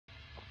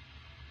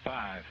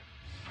5,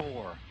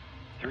 4,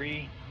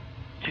 3,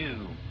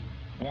 2,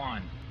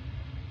 1.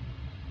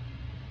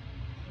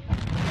 We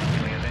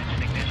have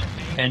engine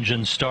ignition.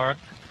 Engine start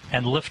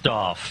and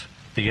liftoff.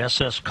 The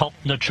SS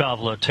Kalpana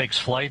Chawla takes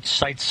flight,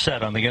 sights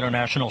set on the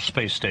International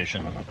Space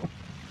Station.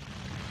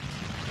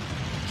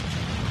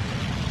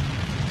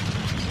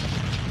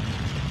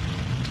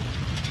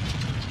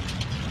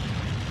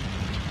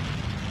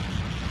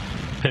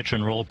 Pitch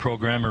and roll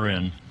programmer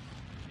in.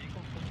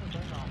 Vehicle systems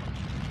are nominal.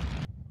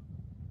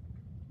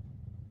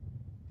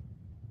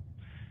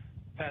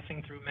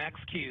 Passing through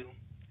max Q,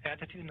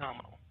 attitude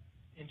nominal.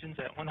 Engines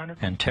at 100.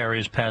 And Terry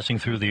is passing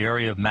through the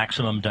area of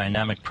maximum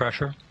dynamic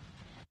pressure.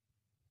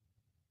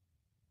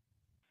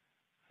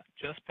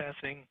 Just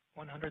passing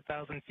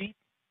 100,000 feet,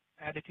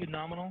 attitude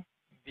nominal,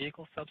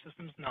 vehicle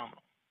subsystems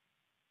nominal.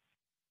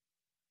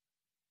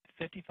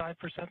 55%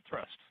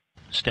 thrust.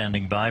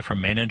 Standing by for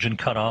main engine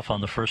cutoff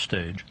on the first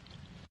stage.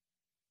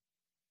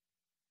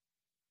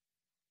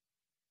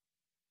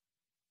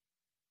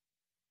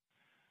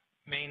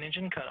 Main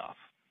engine cutoff.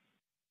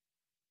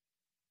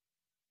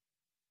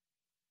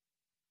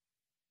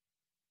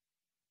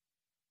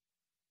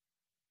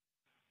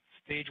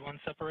 Stage 1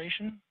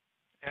 separation,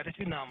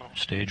 attitude nominal.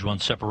 Stage 1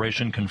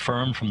 separation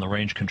confirmed from the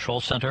Range Control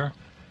Center,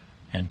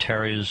 and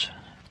Terry is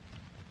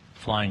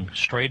flying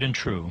straight and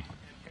true.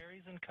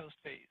 Terry's in coast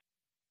phase.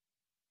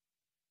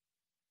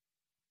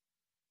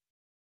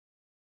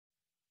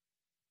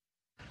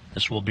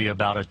 This will be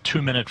about a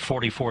 2-minute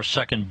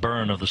 44-second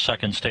burn of the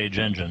second stage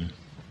engine.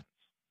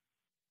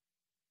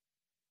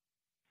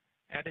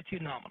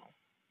 Attitude nominal.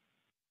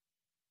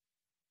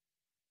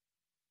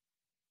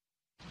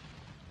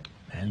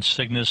 And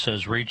Cygnus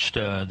has reached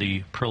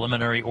the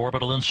preliminary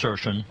orbital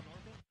insertion.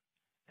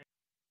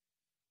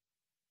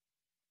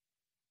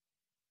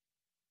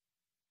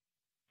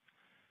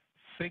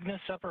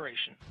 Cygnus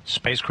separation.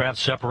 Spacecraft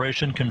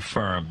separation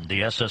confirmed.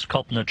 The SS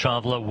Kalpana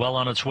Chawla well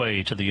on its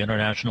way to the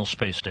International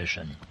Space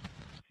Station.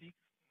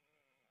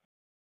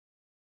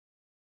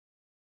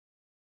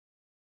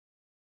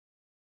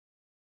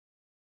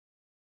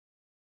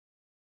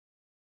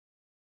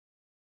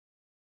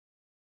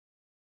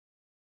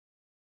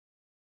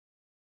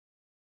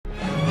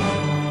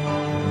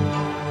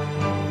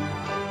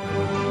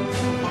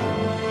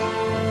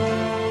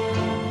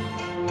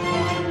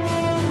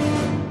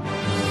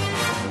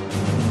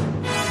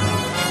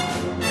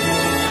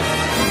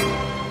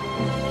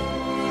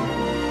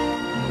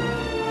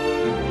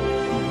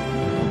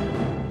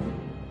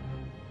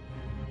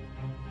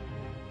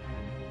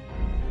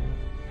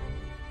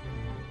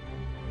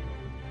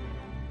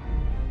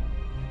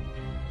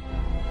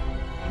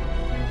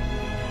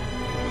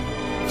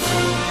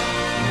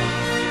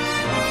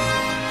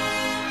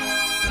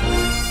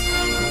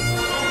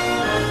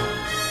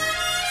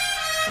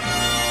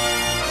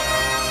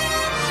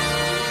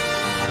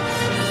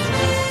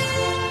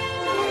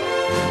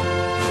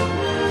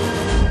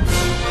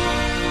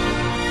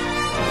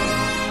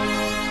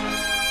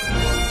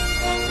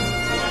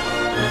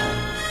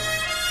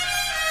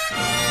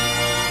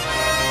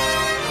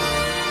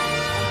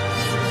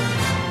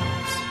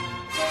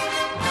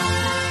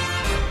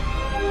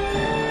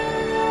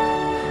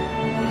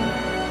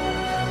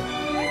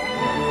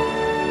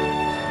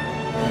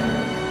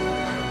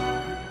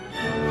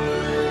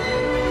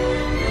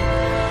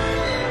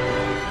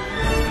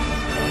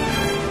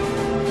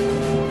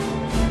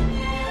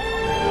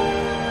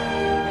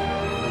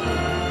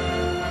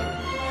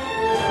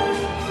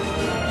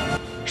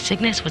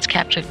 Cygnus was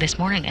captured this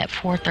morning at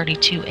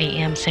 4:32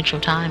 a.m.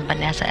 Central Time by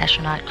NASA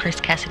astronaut Chris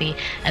Cassidy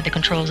at the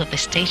controls of the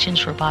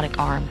station's robotic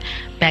arm,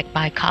 backed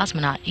by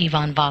cosmonaut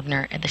Ivan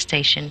Vagner at the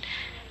station.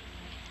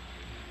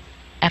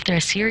 After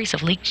a series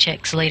of leak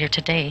checks later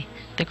today,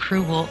 the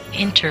crew will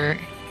enter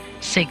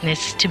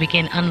Cygnus to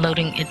begin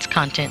unloading its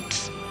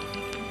contents.